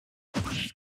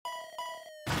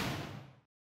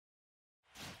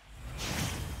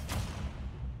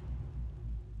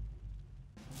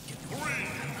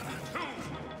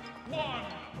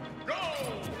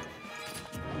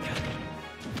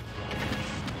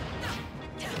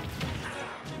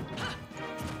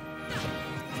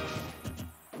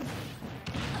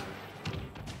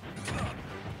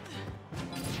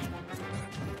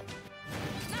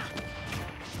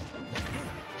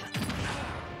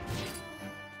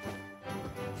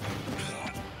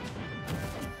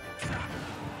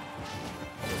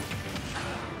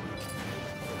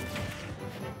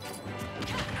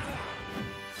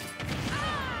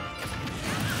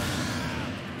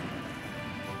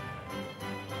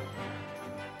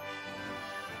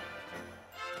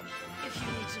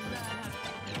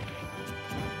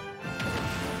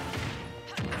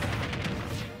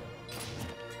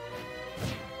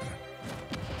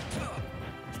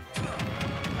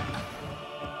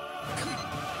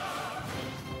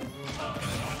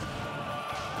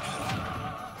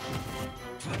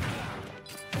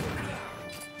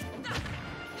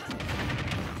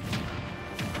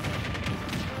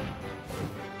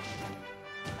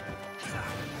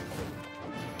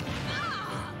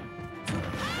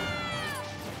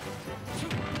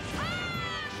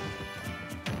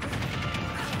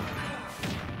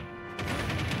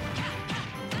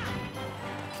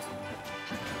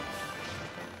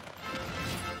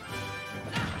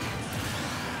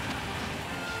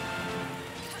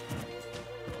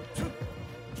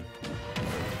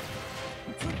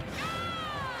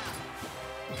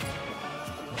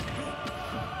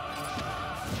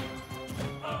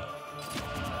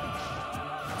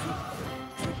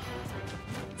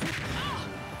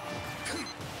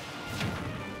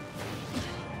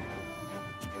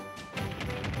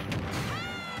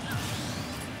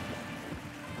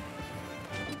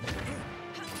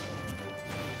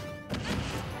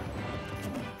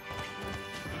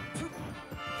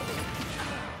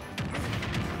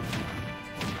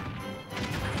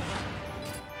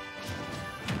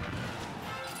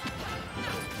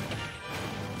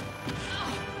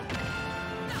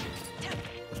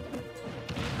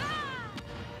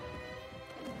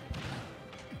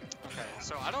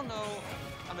So I don't know.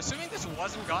 I'm assuming this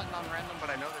wasn't gotten on random, but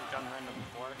I know they've done random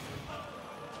before.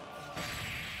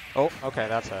 Oh, okay,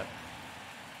 that's it.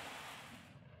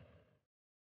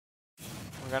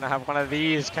 We're gonna have one of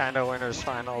these kind of winners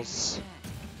finals.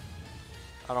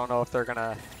 I don't know if they're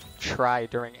gonna try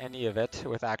during any of it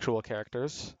with actual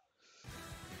characters,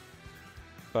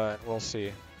 but we'll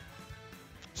see.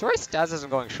 Sorry, Stas isn't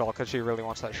going Shulk because she really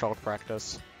wants that Shulk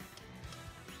practice.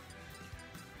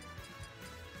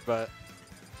 But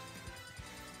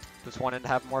just wanted to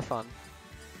have more fun.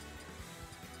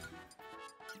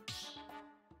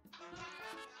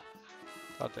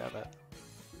 Oh, damn it.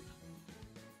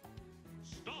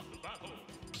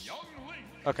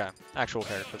 Okay, actual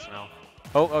characters now.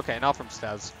 Oh, okay, not from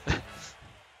Stas.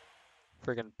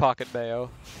 Friggin' Pocket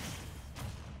Bayo.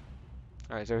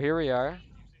 Alright, so here we are.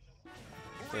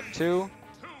 Game 2.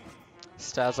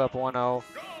 Stas up 1-0.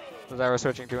 Xyro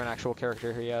switching to an actual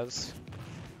character he has.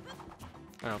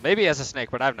 I don't know, maybe he has a snake,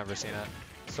 but I've never seen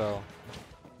it. So.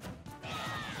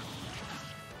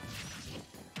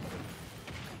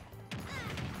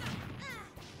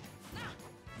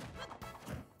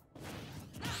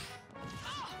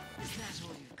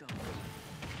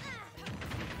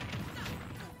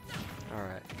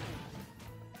 Alright.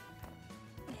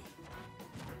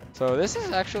 So this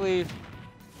is actually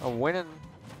a winning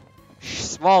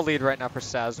small lead right now for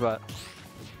Stas, but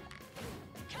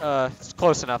it's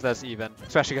close enough that's even,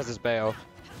 especially because it's Bayo.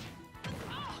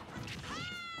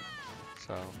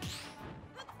 So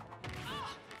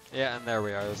yeah, and there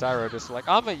we are. Xyro just like,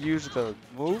 I'm gonna use the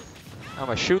move, I'm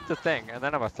gonna shoot the thing, and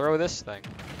then I'm gonna throw this thing.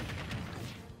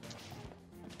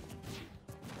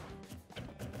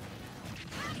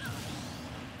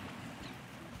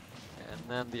 And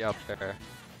then the up air.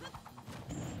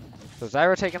 So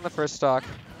Xyro taking the first stock,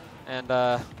 and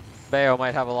Bayo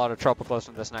might have a lot of trouble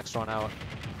closing this next one out.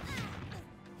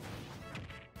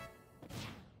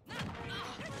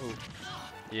 Ooh.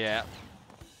 Yeah.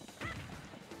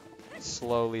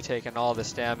 Slowly taking all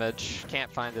this damage.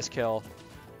 Can't find this kill.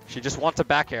 She just wants a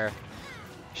back air.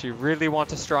 She really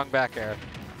wants a strong back air.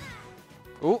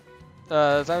 Ooh.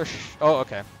 Xyro oh,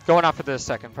 okay. Going off for the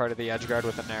second part of the edge guard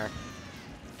with a nair.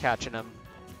 Catching him.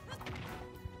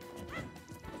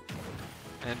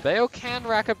 And Bayo can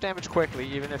rack up damage quickly,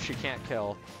 even if she can't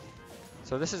kill.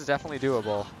 So this is definitely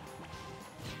doable.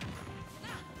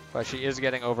 But she is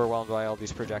getting overwhelmed by all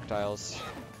these projectiles.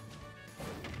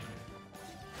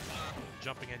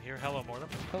 Jumping in here. Hello, Mortem.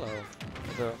 Hello.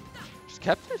 So, she's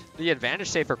kept the advantage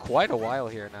safe for quite a while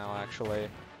here now, actually.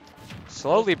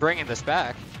 Slowly bringing this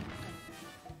back.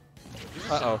 These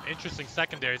are some interesting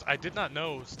secondaries. I did not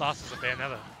know Stas is a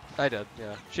Bayonetta. I did,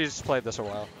 yeah. She's played this a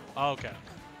while. Oh, okay.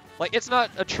 Like, it's not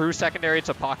a true secondary, it's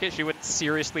a pocket. She wouldn't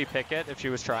seriously pick it if she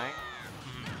was trying.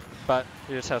 But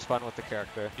she just has fun with the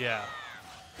character. Yeah.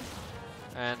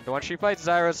 And when she fights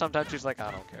Xyro, sometimes she's like,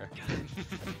 I don't care.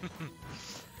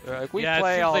 Like, we yeah,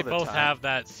 play it seems all they the both time. have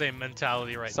that same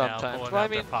mentality right now. Sometimes. Well, I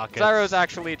mean, Xyro's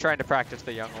actually trying to practice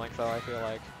the Young Link, though, I feel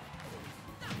like.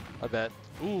 A bit.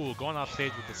 Ooh, going off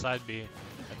stage with the side B. And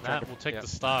that will take the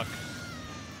stock.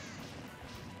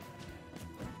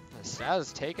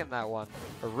 Stas taking that one.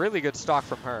 A really good stock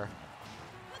from her.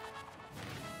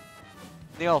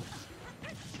 Neil.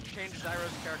 change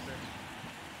Xyro's character.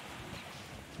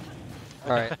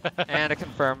 All right, and a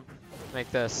confirm. Make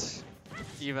this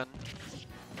even.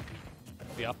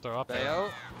 The up throw up. Bayo.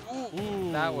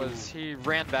 Ooh, that was, he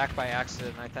ran back by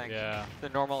accident, I think. Yeah. The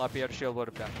normal up air shield would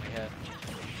have definitely hit.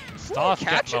 Stas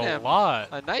catching getting a him. lot.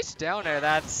 A nice down air,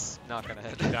 that's not gonna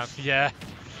hit. Yeah.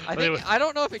 I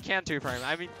don't know if it can 2-frame.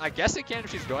 I mean, I guess it can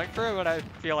if she's going for it, but I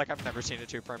feel like I've never seen it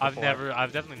 2-frame before.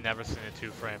 I've definitely never seen a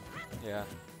 2-frame. Yeah.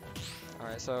 All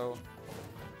right, so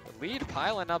the lead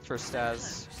piling up for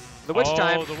Stas. The witch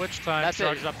time. Oh, the witch time. That's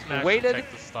charges it. up smash Waited to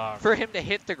take the stock. for him to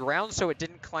hit the ground so it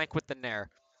didn't clank with the nair.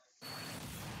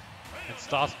 And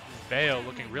Stas Bayo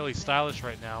looking really stylish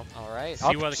right now. All right.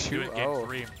 See what they can do in game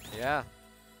 3. Yeah.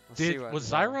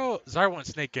 Was Xyro went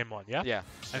Snake game 1, yeah? Yeah.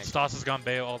 And Stas has gone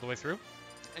Bayo all the way through?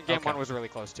 And game 1 was really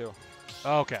close too.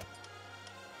 Oh, okay.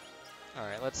 All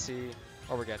right, let's see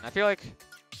what we're getting. I feel like,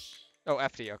 oh,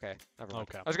 FD, okay. Never mind.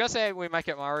 Okay. I was gonna say we might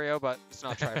get Mario, but it's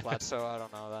not tri-flat, so I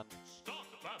don't know then.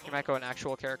 You might go an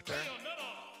actual character.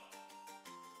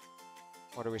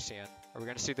 What are we seeing? Are we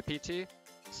gonna see the PT?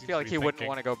 I feel like he wouldn't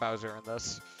want to go Bowser in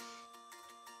this.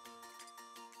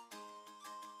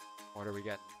 What are we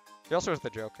getting? He also has the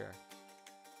Joker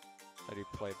that he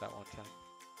played that one time.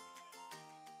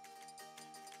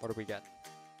 What are we getting?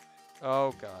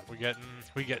 Oh god. We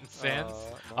getting Sands?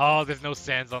 No. Oh, there's no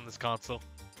Sands on this console.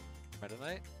 Meta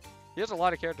Knight? He has a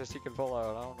lot of characters he can pull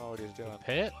out. I don't know what he's doing.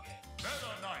 Pit?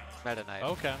 Meta Knight.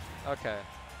 Okay. Okay.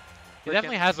 He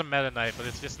definitely has a Meta Knight, but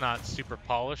it's just not super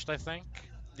polished, I think.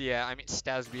 Yeah, I mean,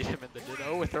 Stas beat him in the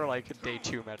Ditto with her, like, day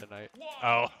 2 Meta Knight.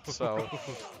 Oh. So,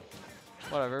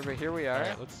 whatever, but here we are.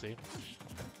 Alright, let's see.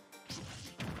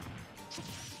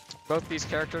 Both these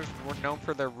characters were known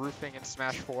for their roofing in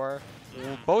Smash 4.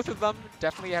 Both of them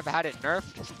definitely have had it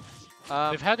nerfed.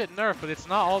 They've had it nerfed, but it's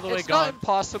not all the way It's gone. not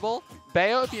impossible.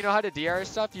 Bayo, if you know how to DR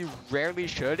stuff, you rarely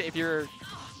should. If you're...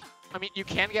 I mean, you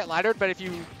can get laddered, but if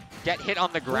you get hit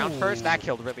on the ground first, that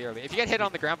killed really early. If you get hit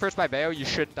on the ground first by Bayo, you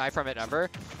shouldn't die from it ever.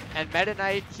 And Meta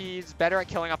Knight, he's better at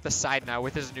killing off the side now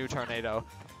with his new Tornado.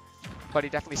 But he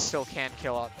definitely still can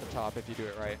kill off the top if you do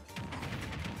it right.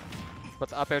 But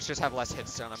the up airs just have less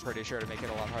hits stun, I'm pretty sure, to make it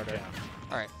a lot harder.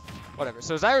 Yeah. Alright, whatever.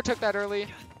 So Xyro took that early.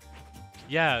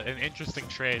 Yeah, an interesting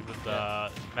trade with the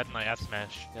Meta Knight F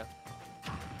Smash. Yeah.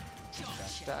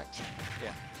 Stack.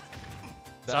 Yeah.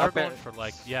 Xyro going for,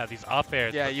 like, yeah, these up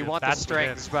airs. Yeah, you want the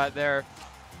strings, but they're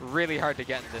really hard to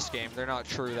get in this game. They're not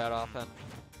true that often.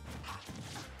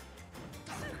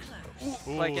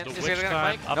 Ooh, like, the is witch it gonna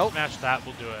time, flank? up Nope. smash that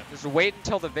will do it. Just wait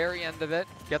until the very end of it.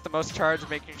 Get the most charge,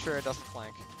 making sure it doesn't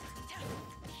flank.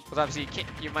 Because obviously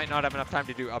you might not have enough time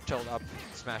to do up tilt up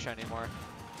smash anymore.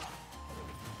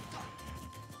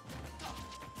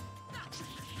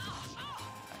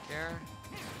 Back here.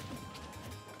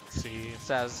 See.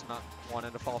 Stas not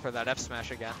wanting to fall for that F smash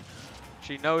again.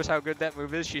 She knows how good that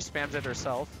move is. She spams it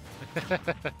herself.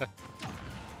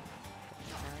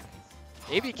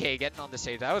 ABK getting on the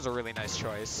stage. That was a really nice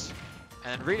choice.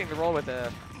 And reading the roll with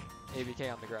the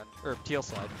ABK on the ground, or teal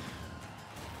slide.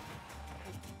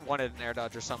 Wanted an air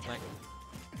dodge or something.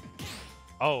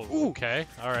 Oh, Ooh. okay.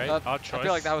 All right. Odd choice. I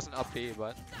feel like that was an up B,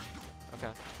 but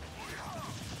okay.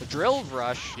 The drill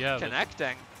rush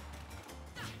connecting.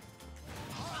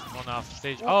 One off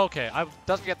stage. Oh, okay.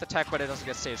 Doesn't get the tech, but it doesn't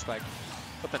get stage spike.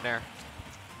 With the nair.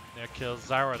 Nair kills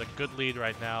Xyro at a good lead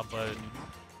right now, but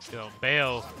you know,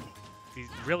 Bayo, he's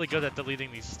really good at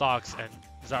deleting these stocks, and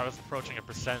Xyro's approaching a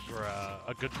percent or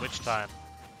a good witch time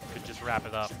could just wrap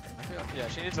it up. Yeah,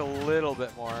 she needs a little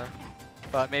bit more,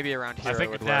 but maybe around here I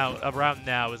think it would now, work. around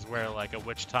now is where like a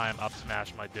witch time up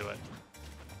smash might do it.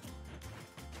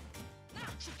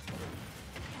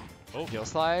 Oh, heel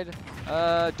slide.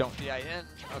 Don't DI in.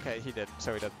 Okay, he did,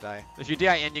 so he doesn't die. If you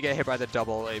DI in, you get hit by the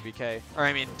double ABK, or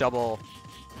I mean double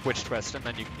witch twist, and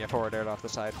then you can get forward aired off the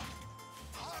side.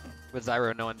 With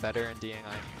Xyro knowing better and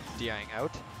DIing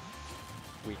out.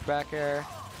 Weak back air.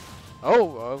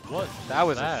 Oh, what? That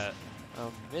was that?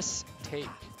 A mistake.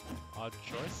 Odd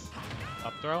choice.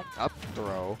 Up throw. Up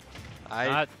throw.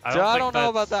 I don't don't know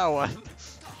about that one.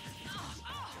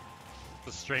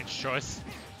 A strange choice.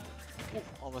 Ooh,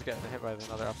 almost getting hit by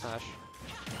another up smash.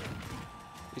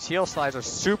 These heel slides are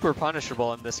super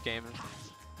punishable in this game,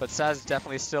 but Stas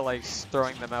definitely still likes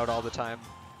throwing them out all the time.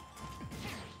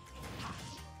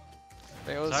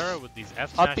 Xyro with these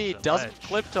F up smashes B at doesn't ledge.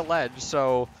 flip to ledge,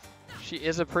 so she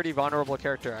is a pretty vulnerable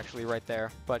character actually right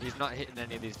there, but he's not hitting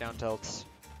any of these down tilts.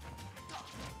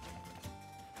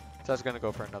 Stas gonna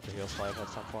go for another heel slide at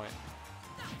some point.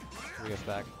 He gets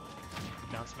back.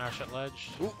 Down smash at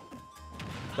ledge. Ooh.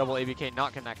 Double ABK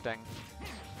not connecting.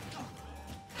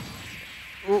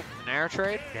 Ooh, Nair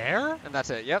trade, Nair? and that's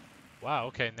it. Yep. Wow,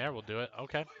 okay, Nair will do it.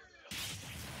 Okay.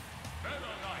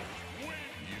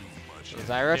 So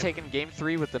Xyro taking game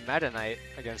 3 with the Meta Knight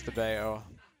against the Bayo.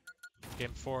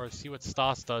 Game 4, see what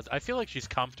Stas does. I feel like she's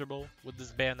comfortable with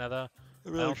this Bayonetta. I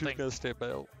don't think- gonna stay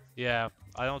Bayo. Yeah,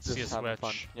 I don't see a Just having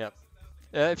fun. switch. Yep.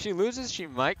 If she loses, she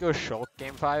might go Shulk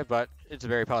game 5, but it's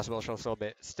very possible she'll still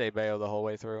stay Bayo the whole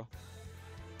way through.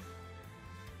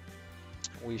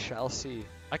 We shall see.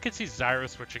 I could see Xyro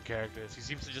switching characters. He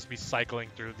seems to just be cycling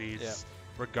through these,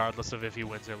 regardless of if he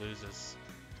wins or loses.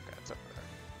 Okay, it's over there.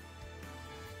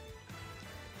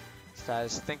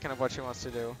 Stas thinking of what she wants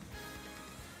to do.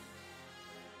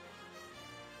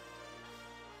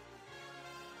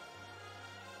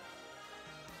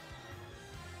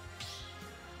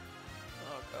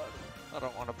 Oh god, I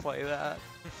don't want to play that.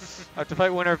 I have to play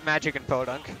winner of Magic and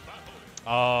Podunk.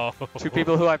 Oh. Two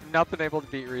people who I've not been able to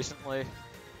beat recently.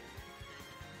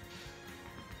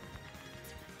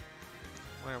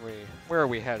 Where are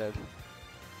we headed?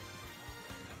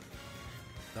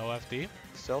 No FD?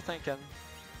 Still thinking.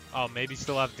 Oh, maybe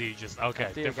still FD. Just okay.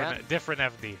 FD again? Different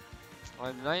FD.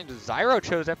 Well, Xyro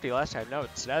chose FD last time. No,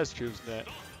 it's Stas choosing it.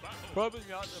 Probably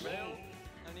not the Bayo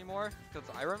anymore, because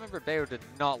I remember Bayo did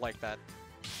not like that.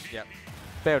 Yep.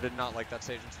 Bayo did not like that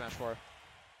stage in Smash 4.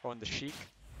 Going the Sheik.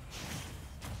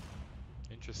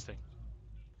 Interesting.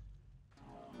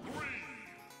 3,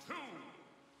 2,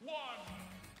 1,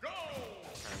 go!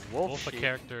 Wolf, a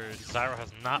character Xyro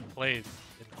has not played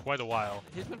in quite a while.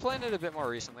 He's been playing it a bit more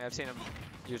recently. I've seen him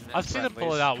using it. I've seen him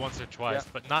pull it out once or twice, Yep.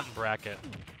 but not in bracket.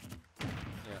 Yeah.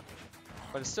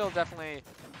 But it's still definitely,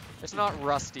 it's not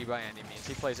rusty by any means.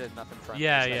 He plays it enough in front.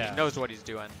 Yeah, so yeah. He knows what he's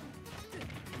doing.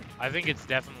 I think it's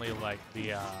definitely like the.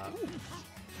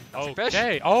 That's a Okay.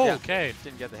 fish. Oh, Yeah. okay.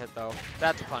 Didn't get the hit though.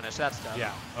 That's a punish. That's done.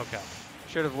 Yeah. Okay.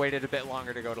 Should have waited a bit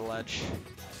longer to go to ledge.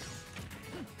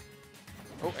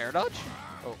 Oh, air dodge?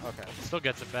 Oh, okay. Still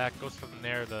gets it back. Goes for the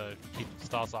Nair to keep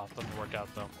Stas off. Doesn't work out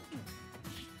though.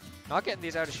 Not getting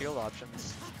these out of shield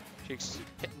options. She's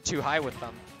hitting too high with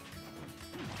them.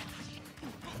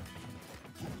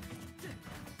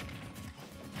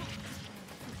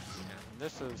 And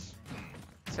this is...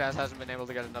 Stas hasn't been able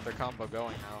to get another combo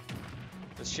going now.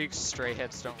 The Sheik's stray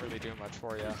hits don't really do much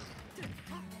for you.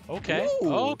 Okay.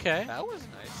 Ooh, Okay. That was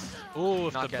nice. Ooh,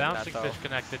 if Not the getting that, bouncing though. fish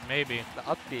connected, maybe. The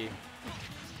up B.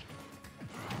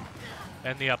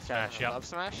 And the up smash. Yep. Up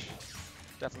smash.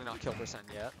 Definitely not kill percent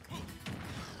yet.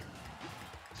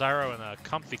 Xyro in a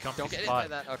comfy Don't get hit spot. by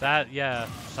that. Okay. Yeah.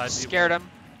 Side B Scared him.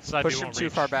 Side B Pushed him won't too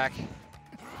reach. far back.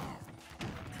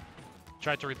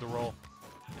 Tried to read the roll.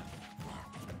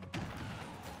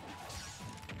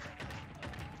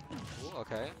 Ooh,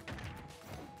 okay.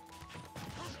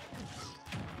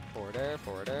 Forward air,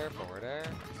 forward air, forward air.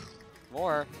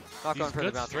 More. Not These going for the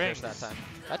good bouncing fish that strings. time.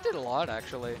 That did a lot,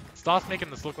 actually. Stas making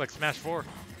this look like Smash 4.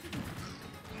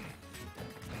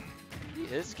 He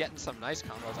is getting some nice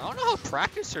combos. I don't know how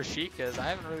practiced her Sheik is. I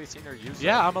haven't really seen her use it.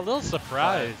 Yeah, I'm a little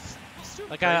surprised. It's too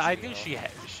Like I crazy, knew though.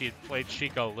 she had played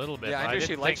Sheik a little bit. Yeah, but I knew she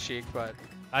didn't liked think- Sheik, but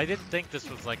I didn't think this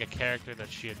was like a character that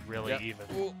she had really Yep. even.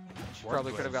 Ooh, she worked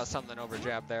probably could have with. got something over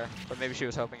jab there. But maybe she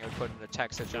was hoping it would put in a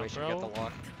tech situation and get throw. the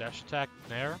lock. Dash attack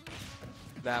Nair.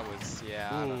 That was, yeah.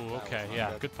 I don't- Ooh, that was okay, not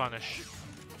yeah, good punish.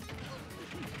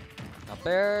 Up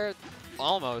there,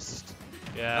 almost.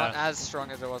 Not Yeah, as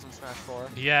strong as it was in Smash 4.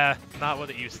 yeah, not what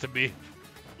it used to be. And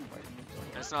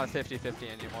it's not 50-50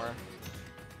 anymore.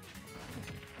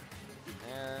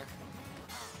 There.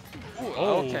 Ooh,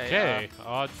 okay.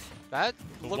 That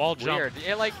The looked wall jump. weird.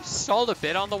 It like stalled a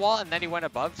bit on the wall and then he went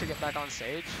above to get back on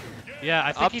stage. Yeah,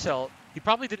 I Up think tilt. he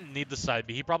probably didn't need the side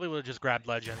B. He probably would have just grabbed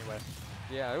ledge anyway.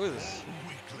 Yeah, it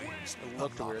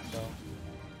looked weird though.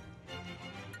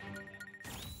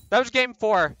 That was game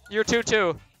 4. You're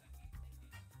 2-2.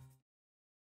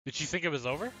 Did she think it was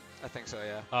over? I think so,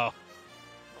 yeah. Oh,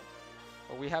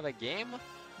 Well, we have a game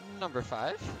number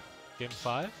 5. game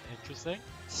 5. Interesting.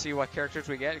 See what characters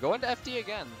we get. Go into FD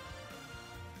again.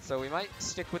 So we might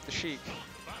stick with the Sheik.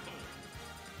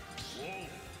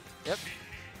 Yep.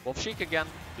 Wolf Sheik again.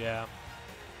 Yeah.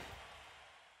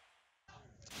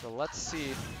 So let's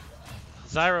see.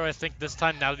 Xyro, I think this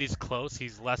time, now that he's close,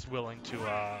 he's less willing to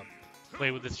play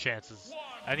with his chances.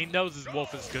 And he knows his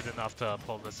Wolf is good enough to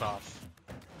pull this off.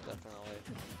 Definitely.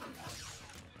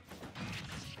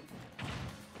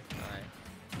 Alright.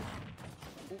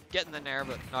 Getting the Nair,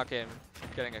 but not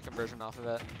getting a conversion off of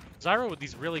it. Xyro with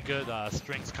these really good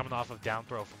strings coming off of down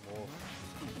throw from Wolf.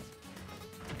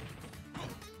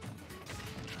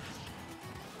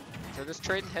 So just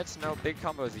trading hits, no big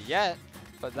combos yet,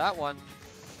 but that one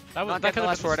That not that getting the could have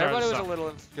last been the forward. start of Everybody was a something.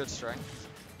 little good strength.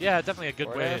 Yeah, definitely a good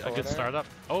Forward way, air, a forward good air. startup.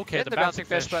 Okay, Hit the the bouncing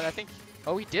fish. but I think.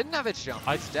 Oh, he didn't have his jump.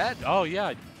 He's dead. Oh yeah,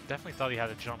 I definitely thought he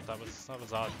had a jump. That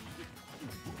was odd.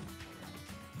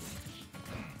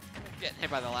 Getting hit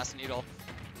by the last needle.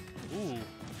 Ooh.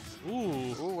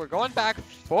 Ooh. Ooh, we're going back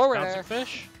forward Bouncing air.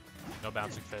 fish? No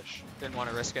bouncing fish. Didn't want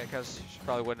to risk it because she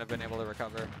probably wouldn't have been able to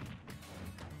recover.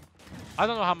 I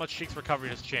don't know how much Sheik's recovery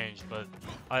has changed, but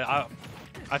I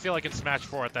feel like in Smash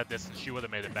 4 at that distance she would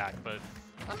have made it back, but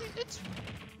I mean, it's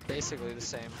basically the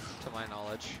same to my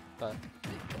knowledge, but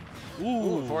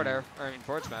ooh, forward air,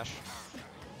 forward smash.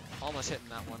 Almost hitting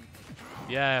that one.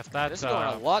 yeah, if that's This is going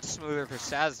a lot smoother for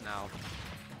Stas now.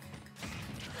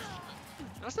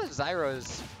 Notice that Xyro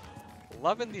is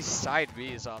loving these side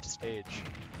Bs off stage.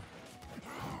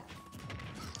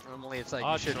 Normally it's like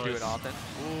you shouldn't do it often.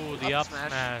 Ooh, the up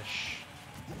smash.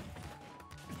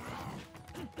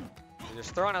 You're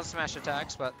just throwing out smash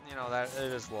attacks, but you know that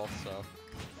it is Wolf, so.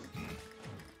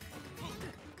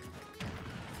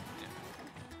 Yeah.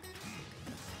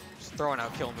 Just throwing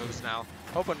out kill moves now.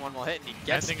 Hoping one will hit and he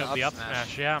gets Ending the of the up up smash.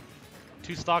 smash, yeah.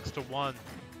 2 stocks to 1.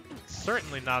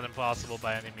 Certainly not impossible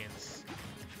by any means.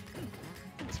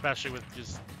 Especially with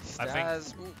just, I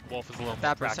Stas, think Wolf is a little more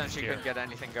that practiced percent she here. couldn't get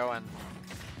anything going.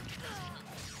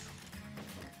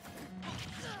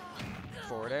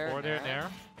 Forward air. Forward air and air.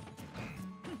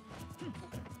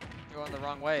 Going the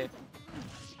wrong way.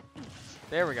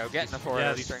 There we go, getting the forward Yeah,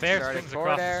 air these string fair started. springs Forward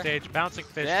across air. the stage. Bouncing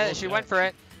fish. Yeah, will she do went it. for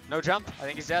it. No jump. I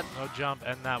think he's dead. No jump,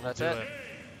 and that will That's do it. it.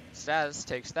 Stas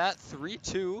takes that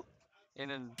 3-2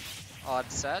 in an odd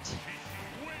set.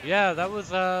 Yeah, that was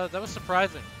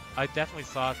surprising. I definitely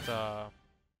thought